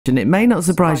And it may not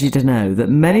surprise you to know that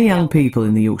many young people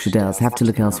in the Yorkshire Dales have to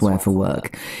look elsewhere for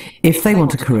work if they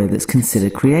want a career that's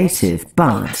considered creative.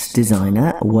 But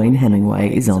designer Wayne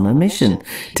Hemingway is on a mission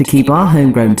to keep our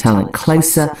homegrown talent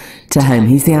closer to home.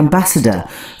 He's the ambassador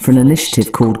for an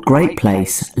initiative called Great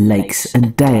Place, Lakes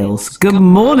and Dales. Good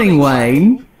morning,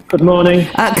 Wayne. Good morning.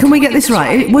 Can we get this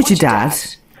right? Was your dad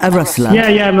a rustler?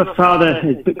 Yeah, my father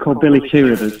is called Billy Two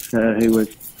Rivers, who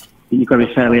was, you've got to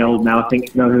be fairly old now, I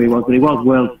think, to know who he was, but he was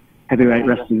world heavyweight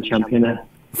wrestling champion.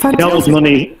 In old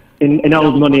money,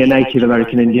 a Native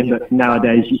American Indian, but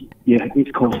nowadays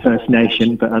it's called First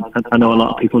Nation, but I know a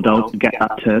lot of people don't get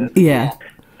that term. Yeah.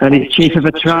 And he's chief of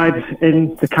a tribe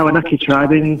in the Kawanaki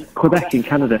tribe in Quebec in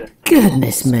Canada.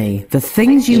 Goodness me, the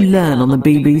things you learn on the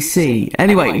BBC.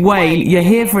 Anyway, Wayne, you're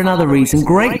here for another reason.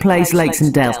 Great Place, Lakes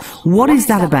and Dales. What is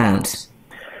that about?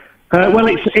 Well,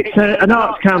 it's an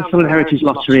Arts Council and Heritage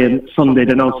Lottery and funded,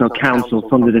 and also council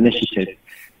funded initiative.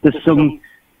 There's some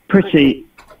pretty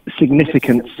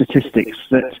significant statistics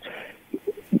that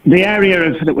the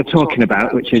area that we're talking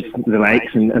about, which is the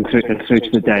lakes and through to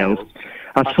the Dales,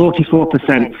 has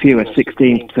 44% fewer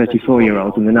 16 to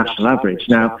 34-year-olds than the national average.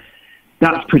 Now,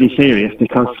 that's pretty serious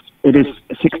because it is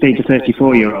 16 to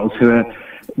 34-year-olds who are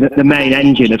the main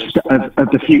engine of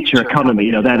the future economy.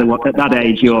 You know, they're at that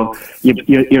age you're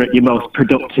at your most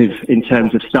productive in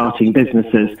terms of starting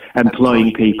businesses,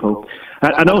 employing people,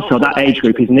 and also that age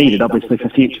group is needed obviously for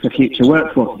future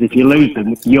workforces. If you lose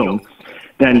them young,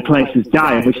 then places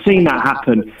die, and we've seen that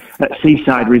happen at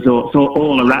seaside resorts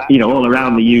all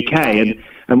around the UK,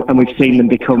 and we've seen them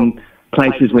become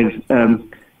places with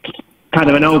kind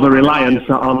of an over-reliance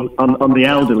on the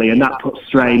elderly, and that puts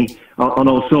strain on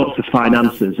all sorts of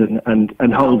finances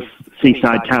and holds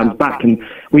seaside towns back. And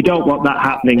we don't want that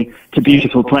happening to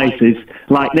beautiful places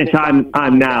like this.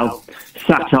 I'm now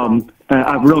sat on.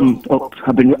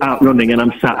 I've been out running, and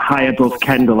I'm sat high above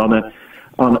Kendal on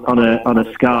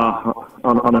a scar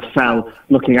on a fell,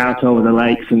 looking out over the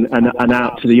lakes and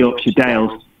out to the Yorkshire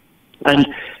Dales. And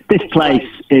this place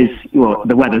is, well,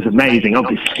 the weather's amazing,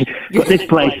 obviously, but this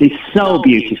place is so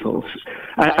beautiful,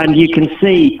 and you can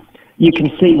see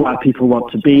why people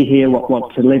want to be here,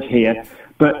 want to live here.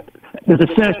 But there's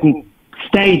a certain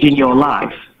stage in your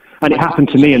life, and it happened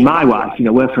to me and my wife. You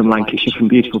know, we're from Lancashire, from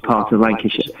beautiful parts of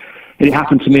Lancashire. And it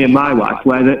happened to me and my wife,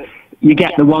 where you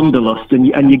get the wanderlust,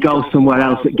 and you go somewhere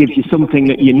else that gives you something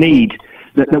that you need,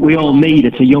 that we all need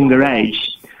at a younger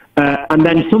age. And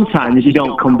then sometimes you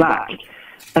don't come back.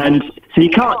 And so you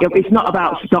can't, it's not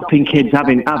about stopping kids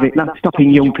stopping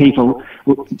young people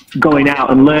going out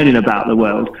and learning about the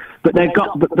world. But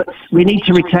but we need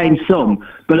to retain some,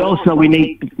 but also we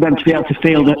need them to be able to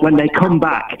feel that when they come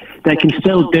back, they can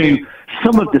still do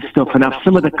some of the stuff and have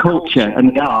some of the culture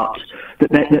and the art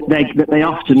that they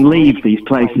often leave these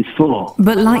places for.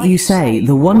 But like you say,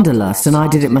 the wanderlust, and I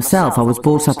did it myself. I was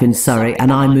brought up in Surrey,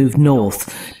 and I moved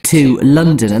north to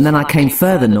London, and then I came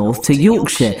further north to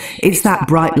Yorkshire. It's that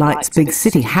bright lights, big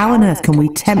city. How on earth can we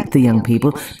tempt the young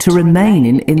people to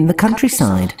remain in the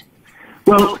countryside?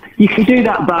 Well, you can do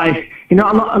that by, a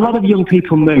lot of young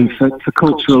people move for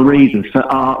cultural reasons, for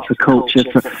art, for culture,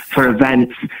 for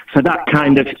events, for that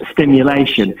kind of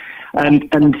stimulation. And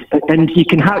you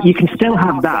can still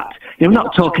have that. I'm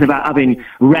not talking about having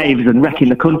raves and wrecking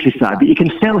the countryside, but you can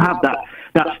still have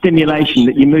that stimulation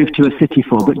that you move to a city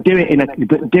for, but do it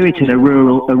in a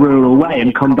rural way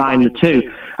and combine the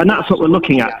two. And that's what we're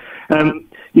looking at. We're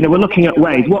looking at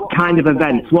ways, what kind of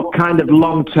events, what kind of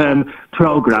long-term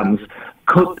programs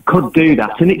could do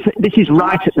that. And this is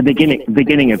right at the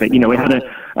beginning of it. We had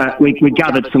we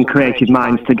gathered some creative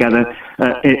minds together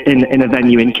in a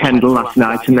venue in Kendal last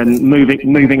night, and then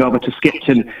moving over to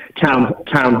Skipton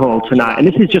Town Hall tonight. And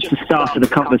this is just the start of the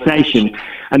conversation.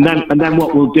 And then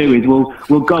what we'll do is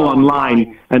we'll go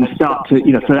online and start to,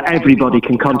 so that everybody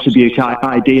can contribute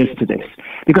ideas to this.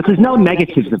 Because there's no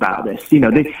negatives about this.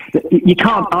 You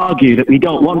can't argue that we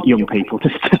don't want young people to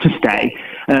stay.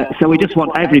 So we just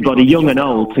want everybody, young and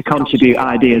old, to contribute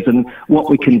ideas and what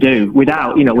we can do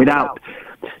without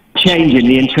changing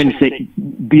the intrinsic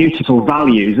beautiful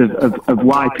values of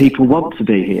why people want to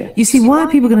be here. You see, why are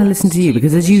people going to listen to you?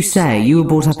 Because as you say, you were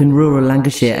brought up in rural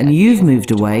Lancashire and you've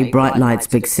moved away, bright lights,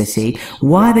 big city.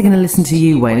 Why are they going to listen to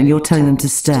you, Wayne, and you're telling them to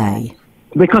stay?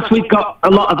 Because we've got a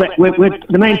lot of it.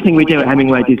 The main thing we do at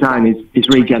Hemingway Design is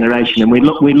regeneration, and we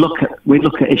look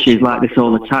at issues like this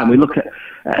all the time. We look at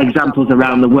examples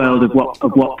around the world of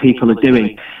what people are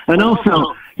doing, and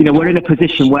also, we're in a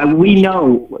position where we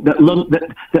know that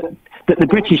that the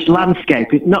British landscape,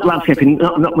 not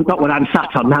what I'm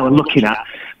sat on now and looking at,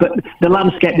 but the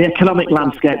landscape, the economic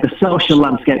landscape, the social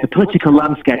landscape, the political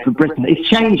landscape of Britain is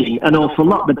changing an awful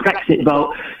lot. The Brexit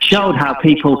vote showed how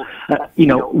people,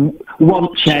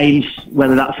 want change,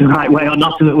 whether that's the right way or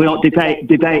not, we won't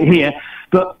debate here.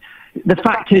 But the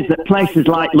fact is that places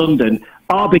like London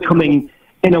are becoming,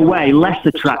 in a way, less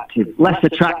attractive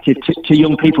to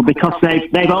young people because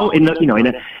they've all, in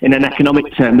an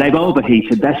economic term, they've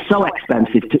overheated. They're so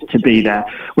expensive to be there.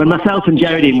 When myself and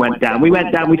Geraldine went down with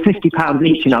 £50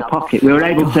 each in our pocket. We were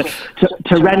able to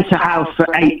rent a house for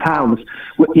 £8.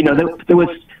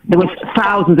 There was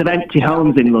thousands of empty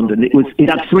homes in London. It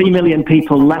had 3 million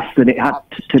people less than it had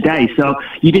today. So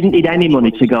you didn't need any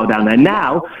money to go down there.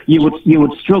 Now you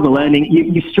would struggle earning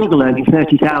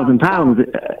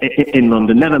 £30,000 in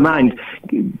London. Never mind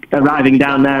arriving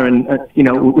down there and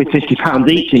with £50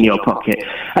 each in your pocket.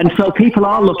 And so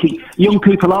young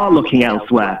people are looking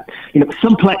elsewhere.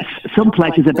 Some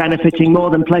places are benefiting more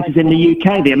than places in the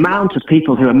UK. The amount of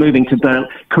people who are moving to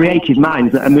creative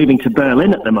minds that are moving to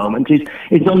Berlin at the moment is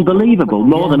unbelievable,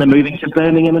 more than are moving to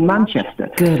Birmingham and Manchester.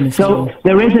 Goodness. So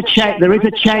there is a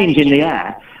change in the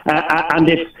air, and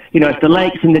if the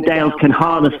lakes and the dales can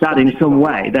harness that in some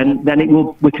way, then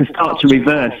we can start to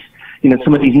reverse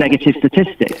some of these negative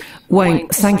statistics. Wayne,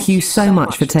 thank you so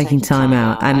much for taking time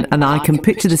out, and I can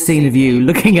picture the scene of you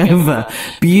looking over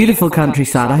beautiful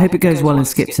countryside. I hope it goes well in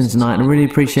Skipton tonight, and I really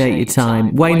appreciate your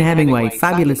time. Wayne Hemingway,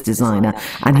 fabulous designer,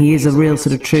 and he is a real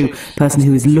sort of true person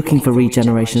who is looking for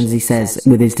regeneration, as he says,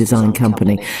 with his design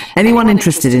company. Anyone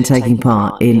interested in taking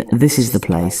part in This Is the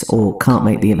Place, or can't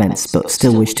make the events but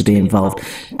still wish to be involved,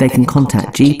 they can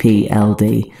contact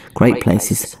GPLD, Great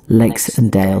Places, Lakes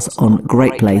and Dales, on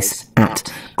Great Place at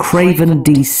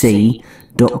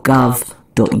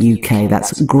cravendc.gov.uk.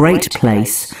 That's Great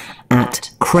Place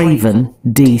at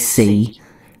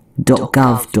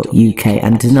cravendc.gov.uk.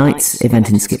 And tonight's event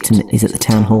in Skipton is at the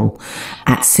Town Hall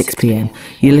at 6 p.m.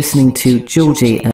 You're listening to Georgie